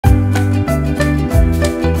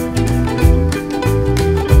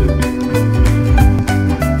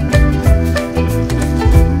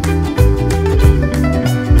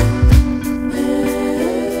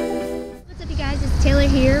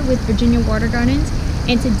Virginia water gardens,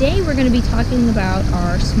 and today we're going to be talking about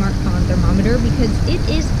our smart pond thermometer because it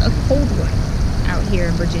is a cold one out here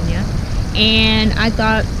in Virginia, and I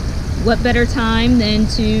thought what better time than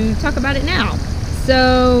to talk about it now.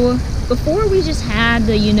 So before we just had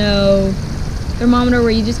the thermometer where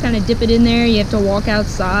you just kind of dip it in there, you have to walk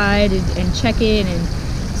outside and check it and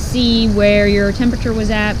see where your temperature was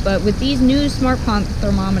at. But with these new smart pond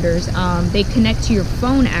thermometers, they connect to your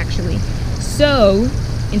phone actually. So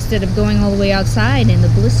instead of going all the way outside in the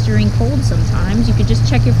blistering cold sometimes, you could just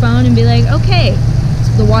check your phone and be like, okay,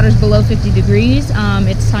 so the water's below 50 degrees,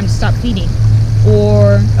 it's time to stop feeding.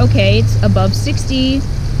 Or, okay, it's above 60,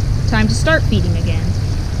 time to start feeding again.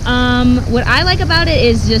 What I like about it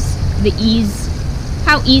is just the ease,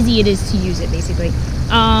 how easy it is to use it basically.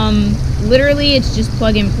 Literally it's just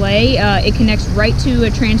plug and play. It connects right to a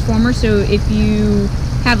transformer, so if you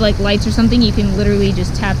have like lights or something, you can literally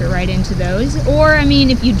just tap it right into those. Or I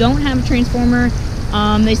mean, if you don't have a transformer,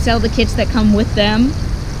 they sell the kits that come with them,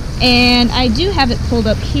 and I do have it pulled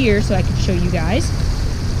up here so I can show you guys.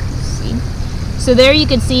 Let's see. So there you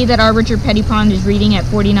can see that our Richard Petty pond is reading at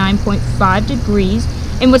 49.5 degrees.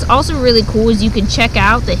 And what's also really cool is you can check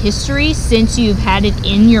out the history since you've had it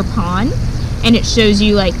in your pond, and it shows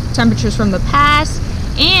you like temperatures from the past.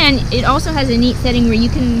 And it also has a neat setting where you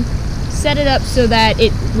can set it up so that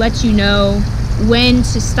it lets you know when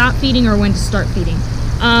to stop feeding or when to start feeding.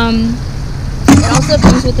 It also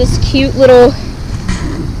comes with this cute little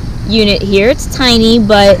unit here. It's tiny,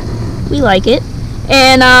 but we like it.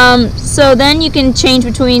 And so then you can change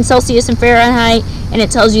between Celsius and Fahrenheit, and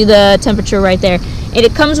it tells you the temperature right there. And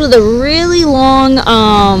it comes with a really long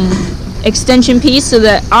extension piece, so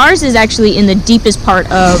that ours is actually in the deepest part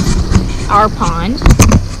of our pond.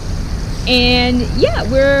 And yeah,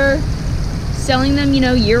 we're selling them,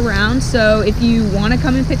 year round. So if you want to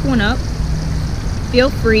come and pick one up, feel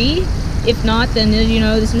free. If not, then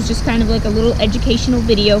this was just kind of like a little educational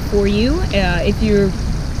video for you, if you're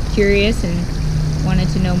curious and wanted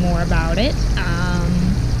to know more about it.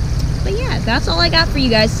 But yeah, that's all I got for you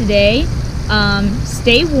guys today.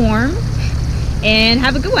 Stay warm and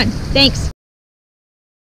have a good one. Thanks.